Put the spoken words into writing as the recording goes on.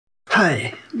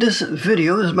Hi, this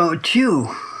video is about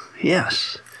you.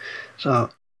 Yes.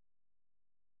 So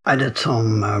I did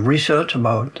some research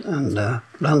about the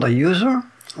Blender user.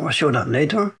 I'll show that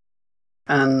later.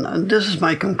 And this is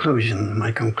my conclusion.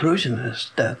 My conclusion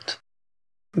is that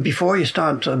before you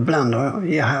start Blender,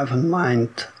 you have in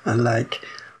mind like,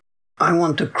 I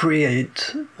want to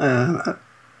create a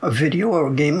video or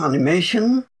game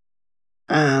animation,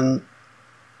 and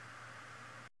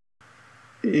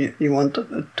you want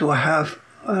to have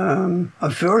a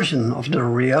version of the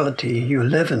reality you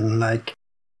live in, like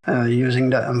using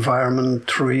the environment,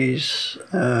 trees,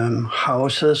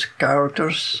 houses,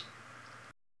 characters,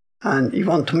 and you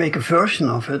want to make a version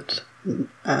of it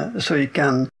so you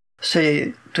can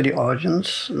say to the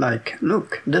audience, like,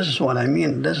 look, this is what I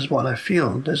mean, this is what I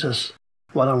feel, this is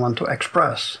what I want to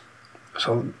express.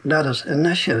 So that is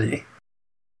initially.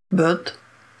 But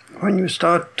when you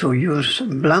start to use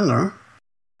Blender,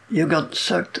 you got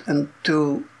sucked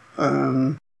into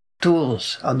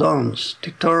tools, add-ons,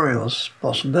 tutorials,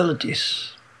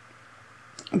 possibilities,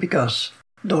 because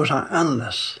those are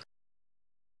endless.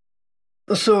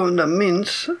 So that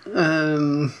means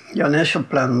your initial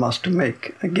plan was to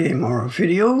make a game or a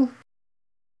video,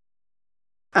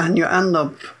 and you end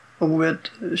up with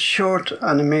short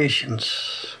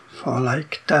animations for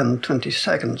like 10, 20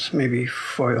 seconds, maybe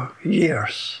for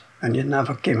years, and you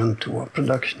never came into a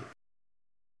production.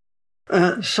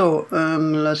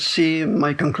 Let's see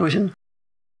my conclusion.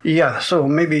 Yeah, so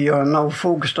maybe you're now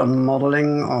focused on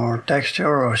modeling or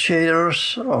texture or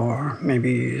shaders or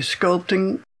maybe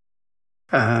sculpting.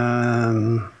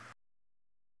 Yeah,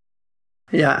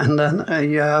 and then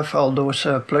you have all those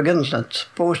plugins that's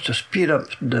supposed to speed up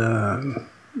the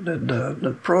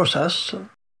process.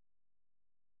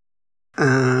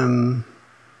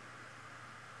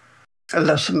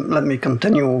 Let me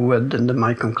continue with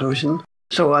my conclusion.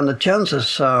 So, and the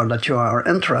chances are that you are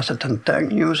interested in tech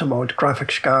news about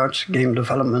graphics cards, game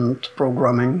development,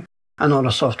 programming, and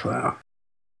other software.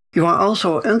 You are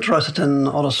also interested in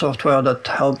other software that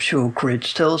helps you create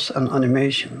stills and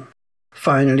animation.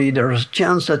 Finally, there is a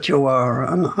chance that you are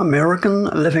an American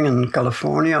living in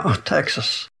California or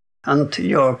Texas, and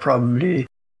you're probably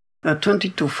 20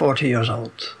 to 40 years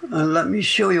old. And let me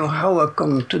show you how I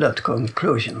come to that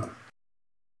conclusion.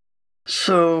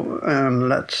 So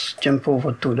let's jump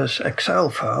over to this Excel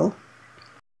file.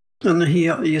 And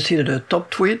here you see the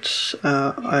top tweets.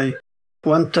 I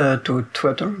went to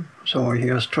Twitter. So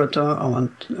here's Twitter. I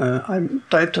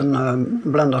typed in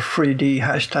Blender 3D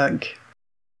hashtag,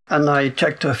 and I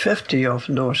checked 50 of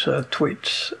those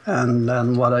tweets. And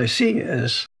then what I see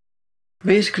is,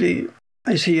 basically,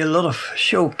 I see a lot of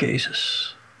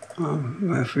showcases.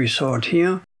 If we sort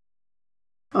here,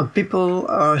 people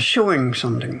are showing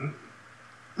something.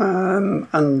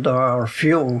 And there are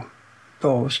few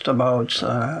posts about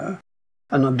an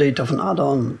update of an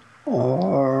add-on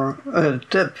or a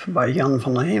tip by Jan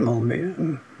van der Hemel,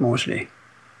 mostly.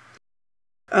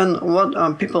 And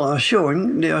what people are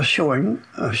showing, they are showing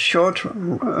a short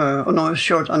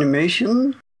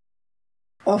animation,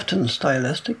 often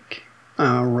stylistic,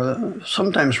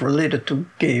 sometimes related to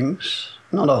games,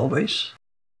 not always.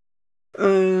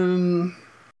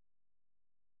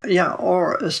 Yeah,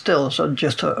 or still, so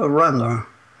just a render.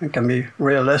 It can be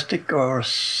realistic or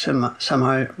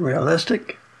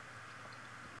semi-realistic.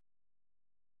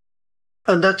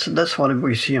 And that's what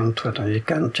we see on Twitter. You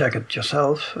can check it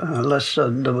yourself. Let's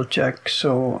double check.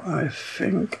 So I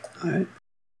think I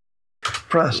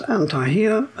press enter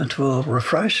here. It will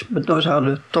refresh, but those are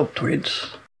the top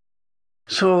tweets.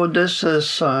 So this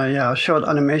is yeah, short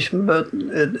animation, but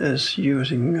it is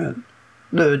using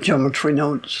the geometry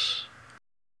nodes.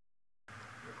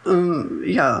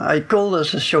 Yeah, I call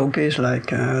this a showcase,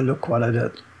 like, look what I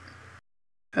did.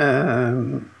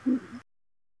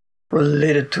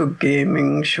 Related to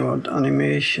gaming, short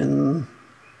animation,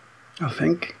 I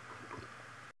think.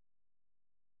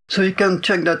 So you can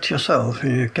check that yourself.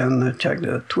 You can check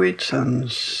the tweets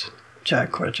and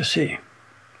check what you see.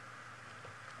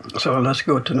 So let's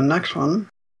go to the next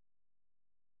one.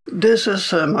 This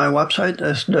is my website,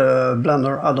 is the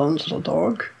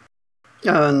blenderaddons.org.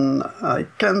 And I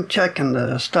can check in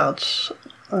the stats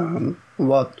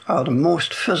what are the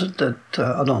most visited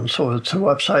add-ons. So it's a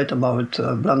website about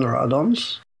Blender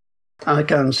add-ons. I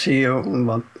can see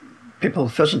what people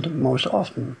visit most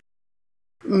often.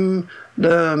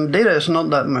 The data is not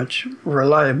that much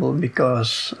reliable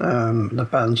because it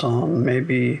depends on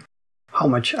maybe how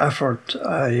much effort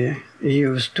I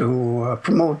use to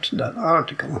promote that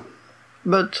article.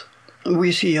 But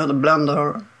we see how the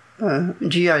Blender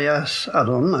GIS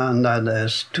add-on, and that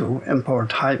is to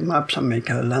import height maps and make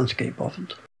a landscape of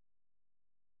it.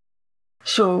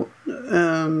 So,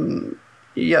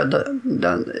 yeah,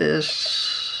 that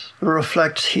is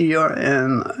reflects here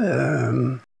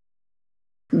in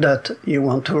that you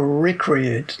want to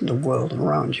recreate the world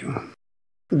around you.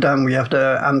 Then we have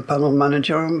the panel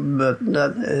manager, but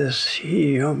that is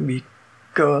here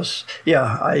because,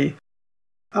 yeah, I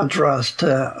addressed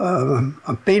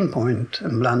a pain point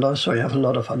in Blender, so you have a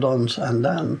lot of add-ons, and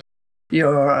then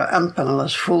your end panel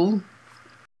is full,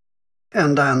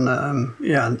 and then,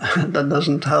 yeah, that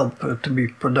doesn't help to be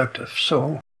productive.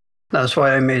 So that's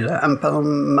why I made an panel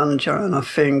manager, and I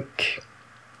think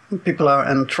people are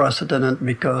interested in it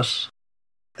because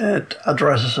it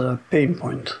addresses a pain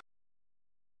point.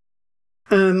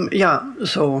 Yeah,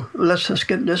 so let's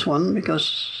skip this one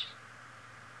because,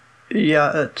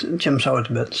 yeah, it jumps out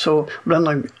a bit. So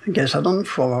Blender gets add-on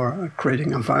for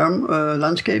creating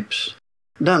landscapes.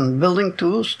 Then building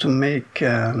tools to make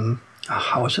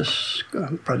houses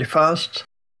pretty fast.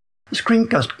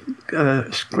 Screencast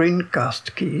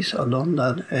keys add-on,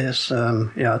 that is,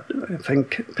 yeah, I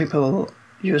think people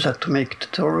use that to make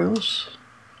tutorials.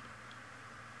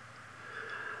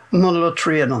 Modular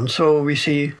tree add-on, so we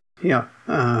see here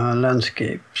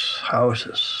landscapes,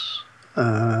 houses,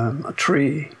 a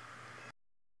tree,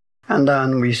 and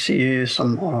then we see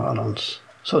some more add-ons.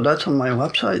 So that's on my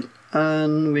website,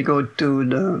 and we go to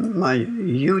my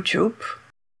YouTube.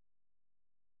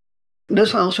 This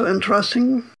is also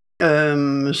interesting.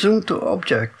 Zoom to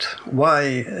object.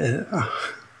 Why?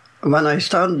 When I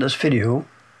started this video,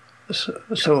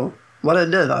 so what I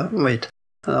did,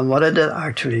 what I did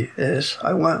actually is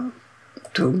I went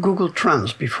to Google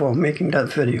Trends before making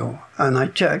that video, and I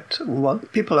checked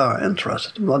what people are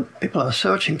interested, what people are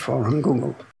searching for on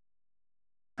Google.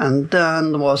 And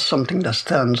then there was something that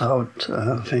stands out.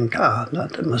 I think,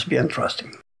 that must be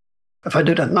interesting. If I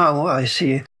do that now, I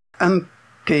see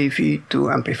MKV to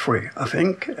MP3. I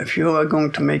think if you are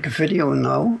going to make a video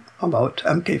now about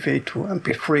MKV to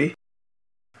MP3,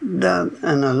 then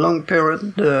in a long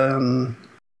period,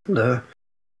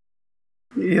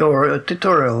 your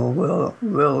tutorial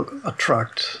will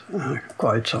attract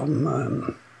quite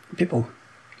some people.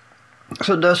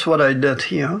 So that's what I did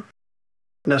here.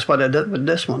 That's what I did with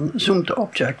this one. Zoom to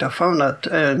object. I found that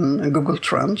in Google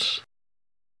Trends.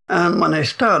 And when I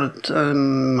started,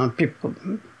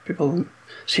 people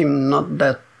seem not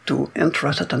that too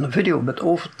interested in the video, but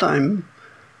over time,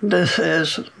 this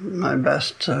is my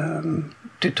best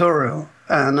tutorial,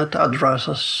 and it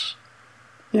addresses,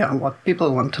 yeah, what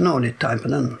people want to know. They type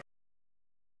it in.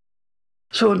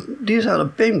 So these are the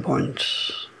pain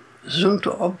points: Zoom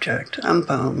to object and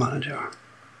panel manager.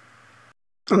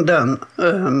 And then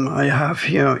I have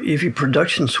here Eevee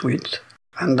Production Suite,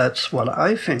 and that's what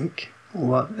I think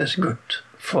what is good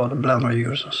for the Blender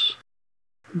users.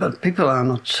 But people are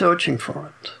not searching for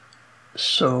it.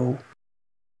 So,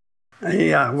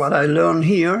 yeah, what I learn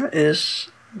here is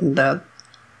that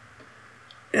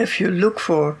if you look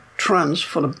for trends,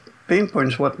 for the pain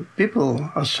points, what people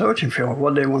are searching for,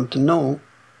 what they want to know,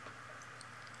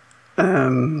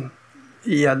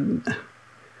 yeah,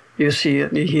 you see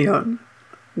here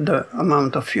the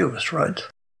amount of views, right?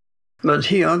 But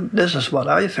here, this is what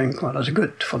I think what is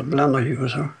good for the Blender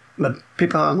user, but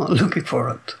people are not looking for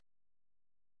it.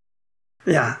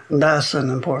 Yeah, that's an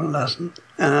important lesson.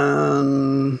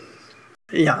 And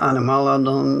yeah, animal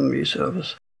add-on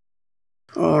reservice.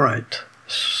 Alright,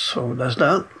 so that's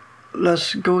that.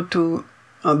 Let's go to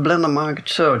Blender Market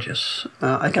searches.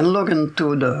 I can log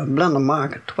into the Blender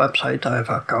Market website. I have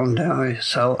an account there, I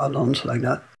sell add-ons like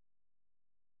that.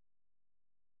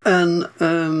 And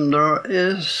there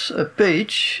is a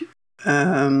page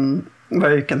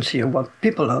where you can see what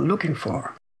people are looking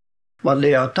for, what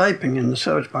they are typing in the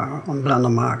search bar on Blender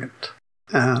Market.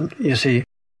 And you see,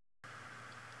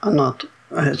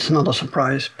 it's not a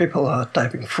surprise, people are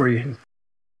typing free.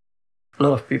 A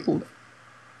lot of people.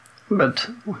 But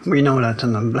we know that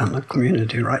in the Blender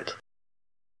community, right?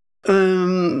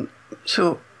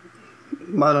 So,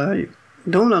 what I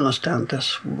don't understand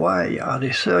is why are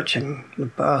they searching the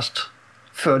past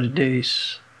 30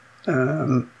 days?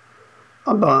 Why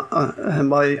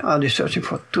are they searching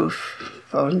for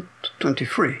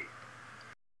 2023?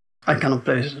 I cannot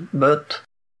place it, but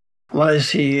what I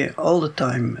see all the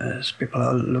time is people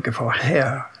are looking for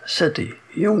hair, city,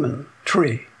 human,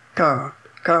 tree, car,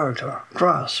 character,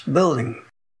 grass, building.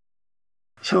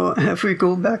 So if we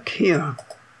go back here,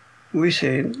 we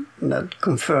see that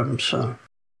confirms,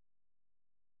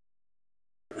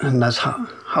 and that's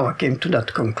how I came to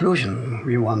that conclusion.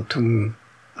 We want to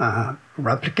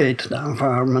replicate the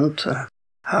environment,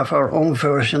 have our own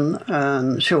version,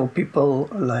 and show people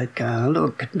like,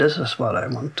 look, this is what I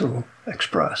want to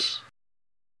express.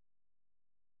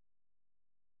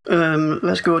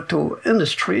 Let's go to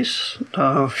industries. There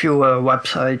are a few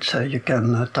websites you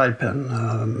can type in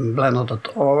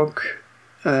blender.org,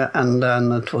 and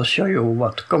then it will show you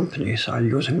what companies are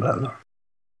using Blender.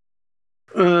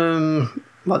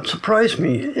 What surprised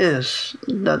me is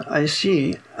that I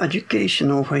see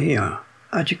education over here,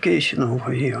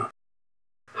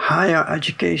 higher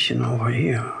education over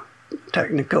here,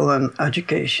 technical and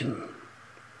education.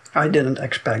 I didn't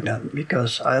expect that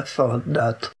because I thought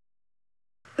that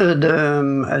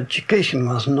the education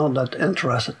was not that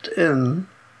interested in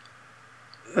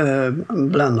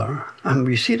Blender, and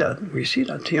we see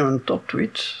that here in top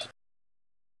tweets.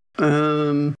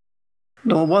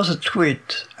 There was a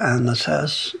tweet and it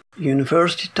says,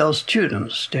 "University tells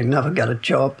students they never get a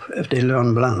job if they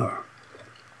learn Blender."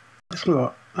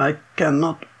 So I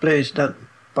cannot place that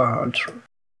part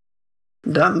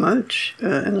that much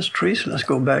in the streets. Let's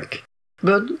go back.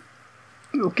 But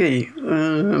okay,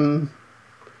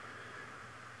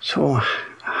 so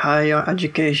higher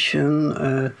education,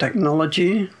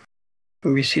 technology,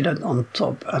 we see that on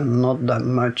top and not that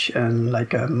much in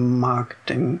like a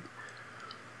marketing,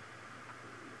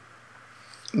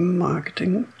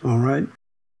 all right.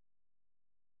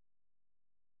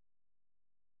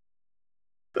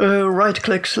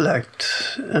 Right-click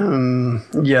select.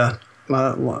 Yeah,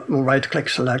 right-click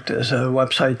select is a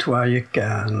website where you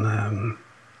can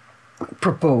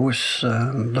propose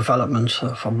developments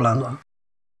for Blender.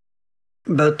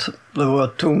 But there were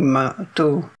too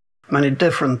many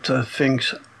different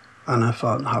things, and I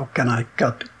thought, how can I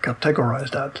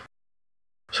categorize that?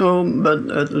 So, but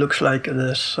it looks like it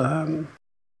is a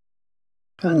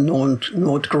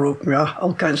node group, yeah,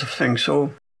 all kinds of things.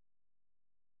 So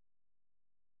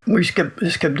we skip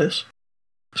this.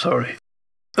 Sorry.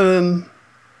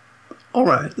 All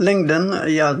right, LinkedIn,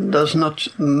 yeah, there's not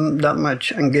that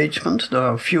much engagement. There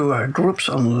are a few groups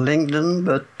on LinkedIn,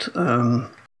 but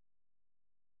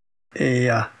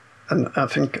yeah, and I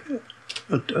think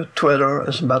Twitter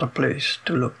is a better place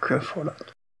to look for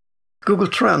that. Google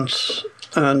Trends.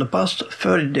 In the past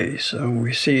 30 days,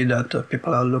 we see that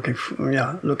people are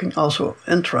looking also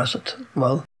interested.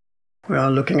 Well, we are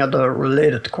looking at the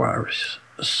related queries.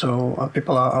 So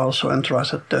people are also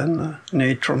interested in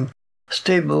Natron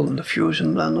Stable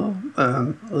Diffusion Blender.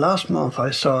 Last month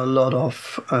I saw a lot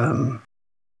of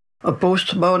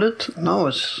posts about it. Now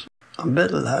it's a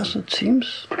bit less, it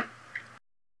seems.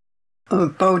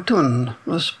 Powtoon,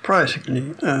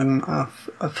 surprisingly, I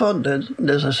thought that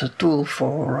this is a tool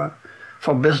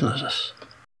for businesses.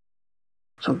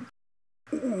 So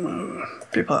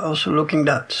people are also looking at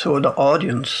that. So the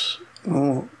audience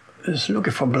who is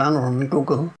looking for Blender on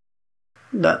Google,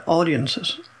 that audience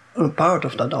is a part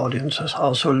of that audience is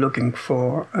also looking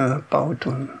for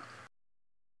Powtoon.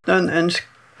 Then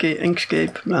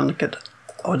Inkscape, BlenderKit,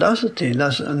 Audacity,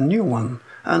 that's a new one,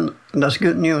 and that's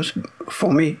good news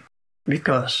for me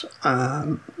because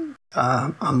I'm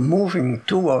moving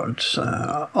towards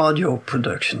audio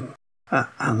production.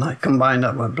 And I combine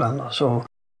that with Blender. So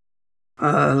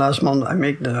last month I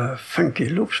made the Funky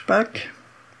Loops pack.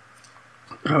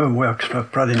 Works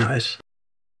pretty nice.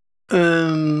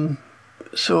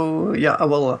 So yeah, I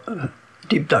will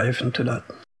deep dive into that.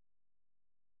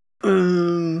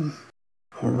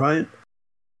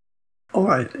 All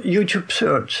right, YouTube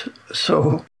search.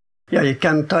 So yeah, you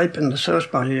can type in the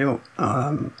search bar. You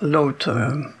load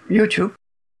YouTube.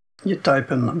 You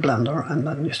type in Blender and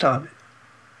then you start.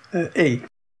 A.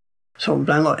 So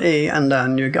Blender A, and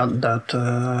then you got that,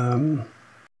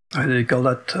 how do you call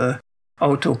that,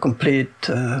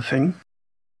 autocomplete thing.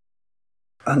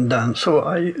 And then, so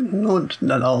I note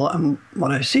that all, and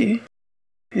what I see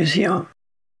is here,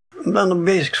 Blender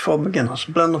Basics for Beginners,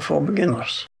 Blender for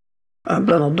Beginners,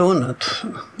 Blender Donut,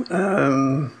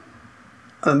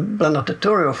 a Blender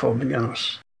Tutorial for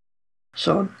Beginners.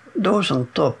 So those on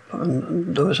top,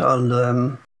 and those are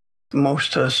the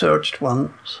most searched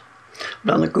ones.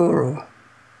 Blender Guru,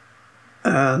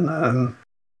 and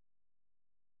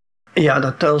yeah,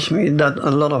 that tells me that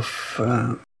a lot of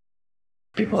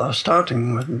people are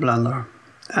starting with Blender,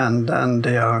 and then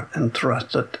they are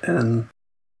interested in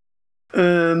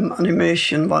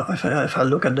animation. Well, if I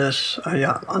look at this,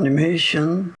 yeah,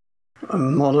 animation,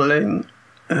 modeling,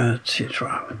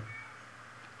 etc.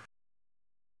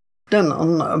 Then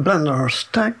on Blender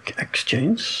Stack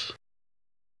Exchange,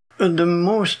 the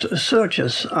most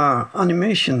searches are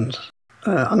animation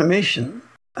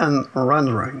and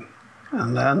rendering,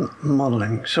 and then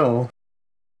modeling. So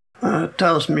it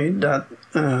tells me that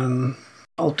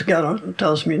altogether, it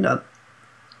tells me that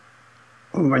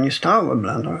when you start with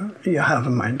Blender, you have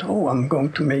in mind, oh, I'm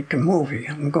going to make a movie,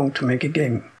 I'm going to make a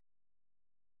game.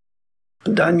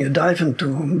 Then you dive into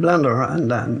Blender and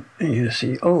then you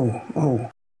see,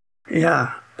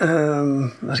 yeah,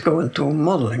 let's go into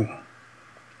modeling.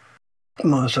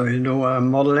 So you do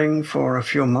modeling for a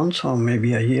few months or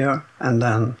maybe a year, and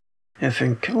then you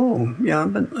think, oh, yeah,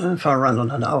 but if I render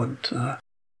that out,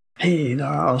 hey, there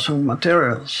are also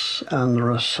materials and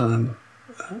there's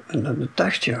the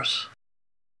textures.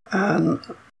 And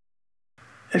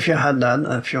if you had that,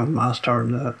 if you master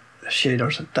the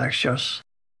shaders and textures,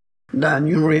 then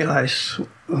you realize,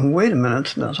 wait a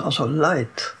minute, there's also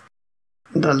light.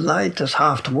 The light is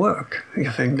half the work,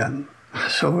 you think then.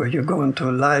 So you go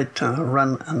into light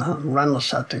render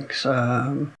settings.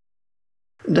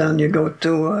 Then you go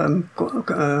to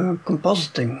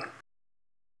compositing.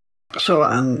 So,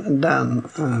 and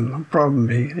then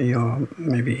probably you're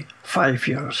maybe 5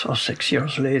 years or 6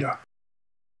 years later.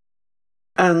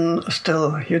 And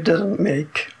still you didn't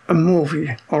make a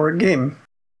movie or a game.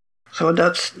 So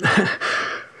that's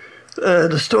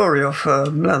the story of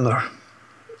Blender.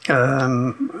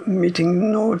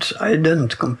 Meeting notes, I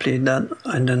didn't complete that.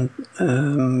 I didn't,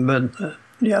 but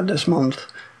yeah, this month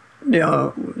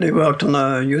they worked on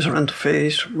a user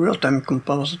interface, real-time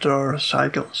compositor,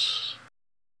 cycles.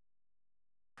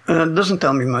 It doesn't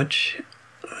tell me much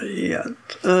yet.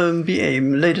 BA,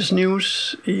 latest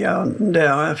news, yeah,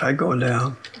 there, if I go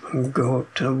there, go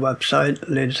to the website,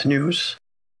 latest news,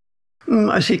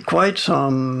 I see quite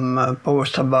some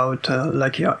posts about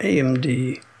like your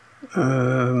AMD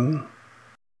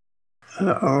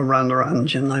render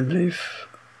engine, I believe,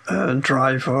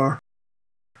 driver,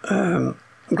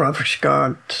 graphics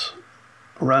card,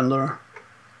 render.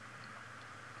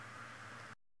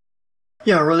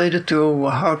 Yeah, related to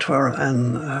hardware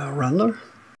and render.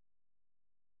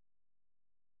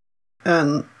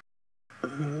 And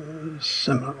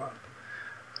similar.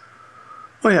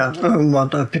 Oh yeah,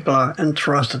 what people are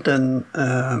interested in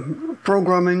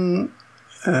programming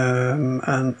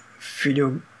and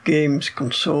video games,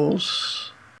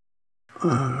 consoles,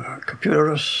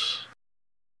 computers,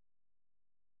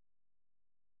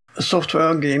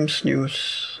 software, games,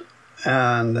 news,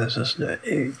 and this is the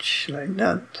age like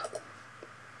that.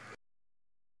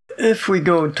 If we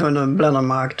go to the Blender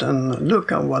market and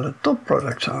look at what the top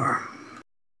products are,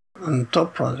 and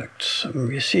top products,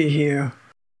 we see here,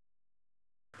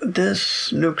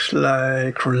 this looks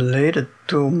like related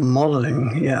to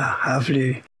modeling, yeah,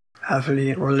 heavily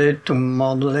related to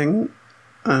modeling,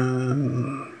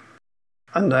 and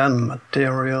then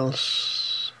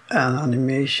materials and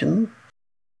animation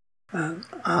and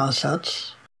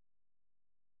assets.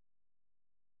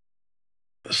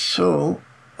 So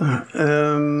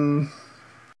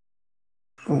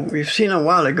we've seen a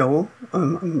while ago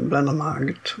Blender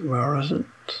market. Where is it?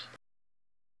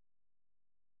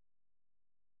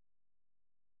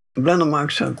 Blender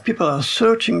market. People are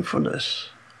searching for this: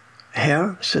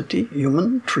 hair, city,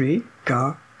 human, tree,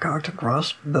 car, character,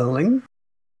 grass, building.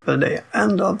 But they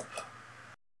end up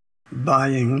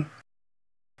buying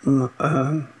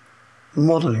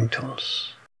modeling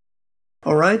tools.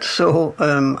 All right, so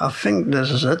I think this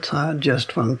is it. I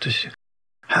just want to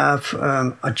have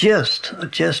a gist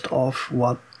of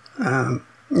what,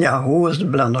 who is the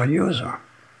Blender user.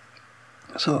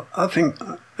 So I think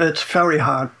it's very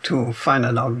hard to find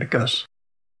it out because,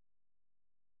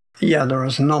 yeah, there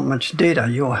is not much data.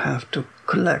 You have to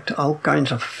collect all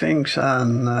kinds of things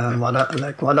and what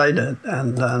I did,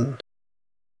 and then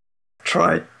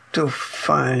try to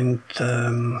find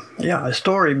a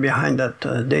story behind that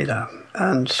data.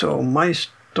 And so my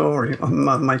story,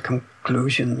 my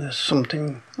conclusion is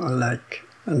something like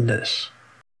this.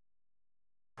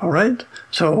 All right,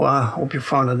 so I hope you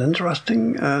found it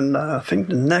interesting, and I think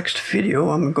the next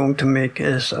video I'm going to make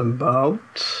is about,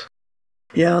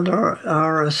 there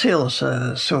are sales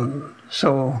soon,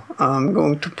 so I'm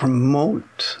going to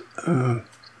promote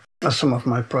some of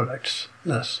my products.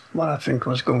 That's what I think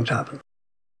was going to happen.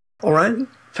 All right,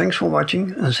 thanks for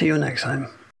watching and see you next time.